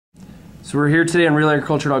So we're here today on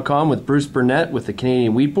RealAgriculture.com with Bruce Burnett with the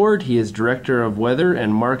Canadian Wheat Board. He is Director of Weather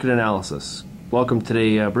and Market Analysis. Welcome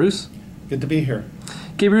today, Bruce. Good to be here.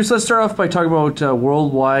 Okay, Bruce, let's start off by talking about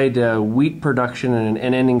worldwide wheat production and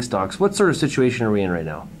ending stocks. What sort of situation are we in right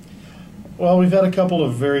now? Well, we've had a couple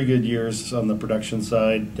of very good years on the production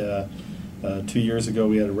side. 2 years ago,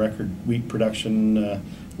 we had a record wheat production, a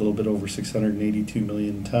little bit over 682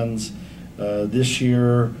 million tons. This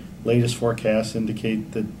year, latest forecasts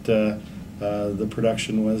indicate that the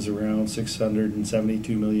production was around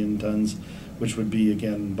 672 million tons, which would be,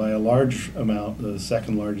 again, by a large amount, the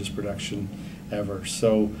second largest production ever.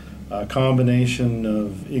 So a combination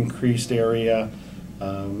of increased area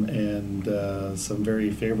and some very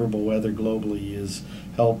favorable weather globally has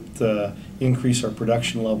helped increase our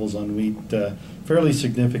production levels on wheat fairly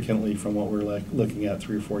significantly from what we're looking at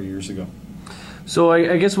 3 or 4 years ago. So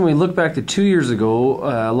I guess when we look back to 2 years ago,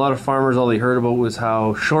 a lot of farmers, all they heard about was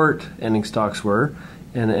how short ending stocks were,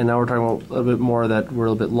 and now we're talking about a little bit more that we're a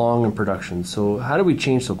little bit long in production. So how did we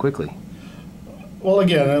change so quickly? Well,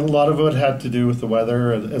 again, a lot of it had to do with the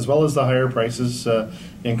weather, as well as the higher prices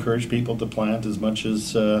encouraged people to plant as much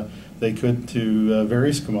as they could to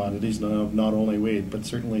various commodities, not only wheat, but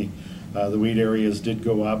certainly the wheat areas did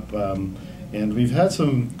go up. And we've had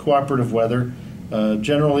some cooperative weather.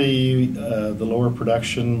 Generally, the lower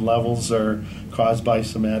production levels are caused by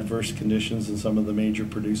some adverse conditions in some of the major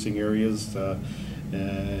producing areas.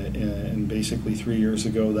 And basically 3 years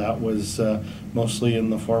ago, that was mostly in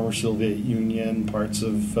the former Soviet Union. Parts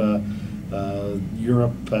of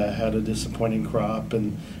Europe had a disappointing crop,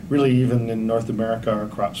 and really even in North America, our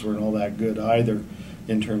crops weren't all that good either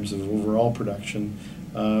in terms of overall production.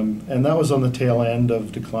 And that was on the tail end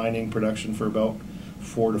of declining production for about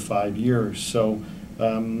 4 to 5 years. So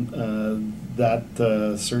that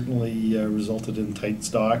certainly resulted in tight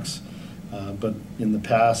stocks. But in the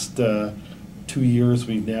past 2 years,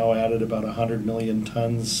 we've now added about 100 million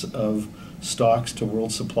tons of stocks to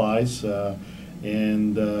world supplies.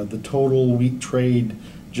 And the total wheat trade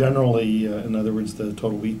generally, in other words, the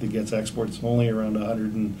total wheat that gets exported, is only around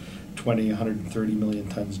 120, 130 million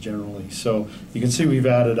tons generally. So you can see we've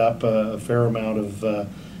added up a fair amount of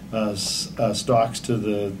stocks to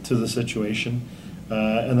the situation,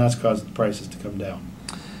 and that's caused the prices to come down.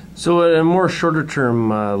 So a more shorter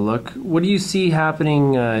term look, what do you see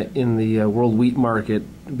happening in the world wheat market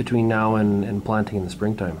between now and planting in the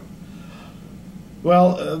springtime?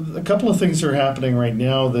 Well, a couple of things are happening right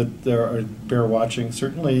now that bear watching.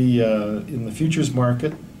 Certainly in the futures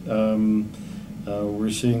market,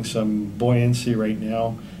 we're seeing some buoyancy right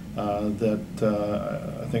now that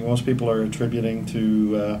I think most people are attributing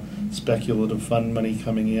to speculative fund money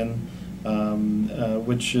coming in,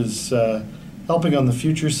 which is helping on the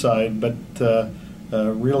futures side, but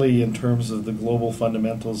really in terms of the global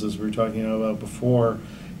fundamentals, as we were talking about before,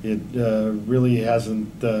 it really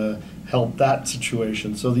hasn't helped that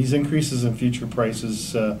situation. So these increases in future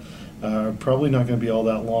prices are probably not going to be all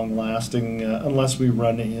that long lasting unless we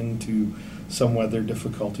run into some weather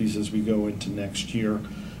difficulties as we go into next year.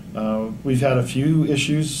 We've had a few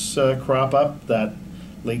issues crop up. That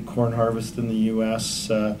late corn harvest in the U.S.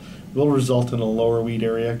 Will result in a lower wheat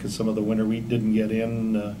area because some of the winter wheat didn't get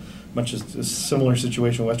in. Much as a similar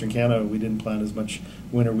situation in Western Canada, we didn't plant as much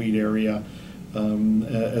winter wheat area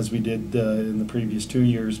as we did in the previous 2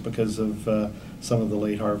 years because of some of the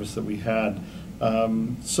late harvest that we had.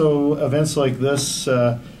 So events like this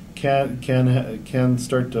can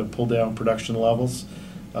start to pull down production levels.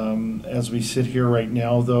 As we sit here right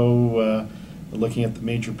now, though, looking at the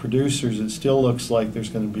major producers, it still looks like there's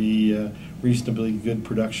going to be reasonably good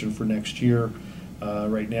production for next year.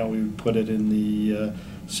 Right now, we would put it in the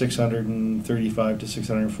 635 to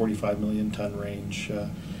 645 million ton range,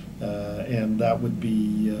 and that would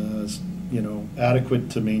be adequate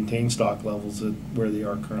to maintain stock levels at where they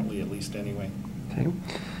are currently, at least anyway. Okay.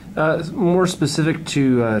 More specific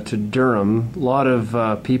to Durum, a lot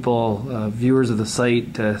of people, viewers of the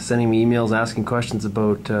site, sending me emails asking questions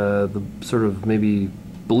about the sort of maybe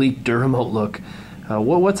bleak Durum outlook.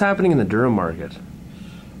 What's happening in the Durum market?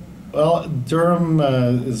 Well, Durum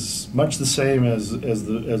is much the same as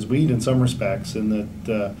wheat in some respects, in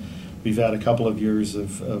that we've had a couple of years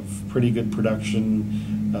of pretty good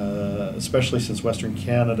production, especially since Western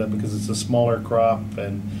Canada, because it's a smaller crop,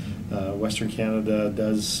 and Western Canada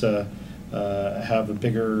does have a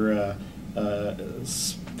bigger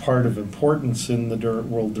part of importance in the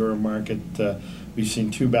world Durum market. We've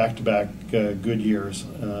seen 2 back-to-back good years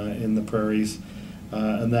in the prairies,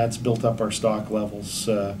 and that's built up our stock levels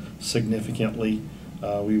significantly.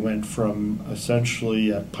 We went from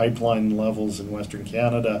essentially at pipeline levels in Western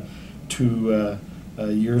Canada to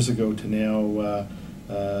years ago to now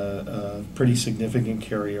pretty significant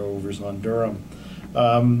carryovers on Durum.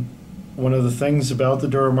 One of the things about the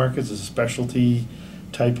Durum markets is a specialty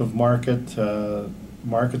type of market.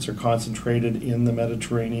 Markets are concentrated in the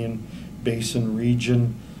Mediterranean Basin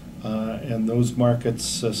region, and those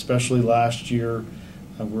markets, especially last year,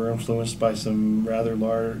 were influenced by some rather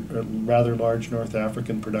large North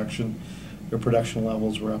African production. Their production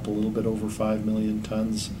levels were up a little bit over 5 million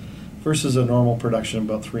tons versus a normal production of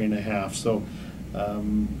about 3.5. So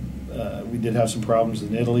we did have some problems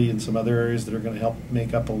in Italy and some other areas that are going to help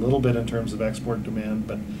make up a little bit in terms of export demand,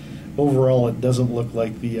 but overall it doesn't look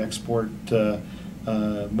like the export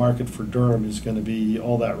market for Durum is going to be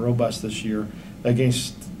all that robust this year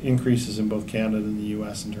against increases in both Canada and the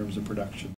U.S. in terms of production.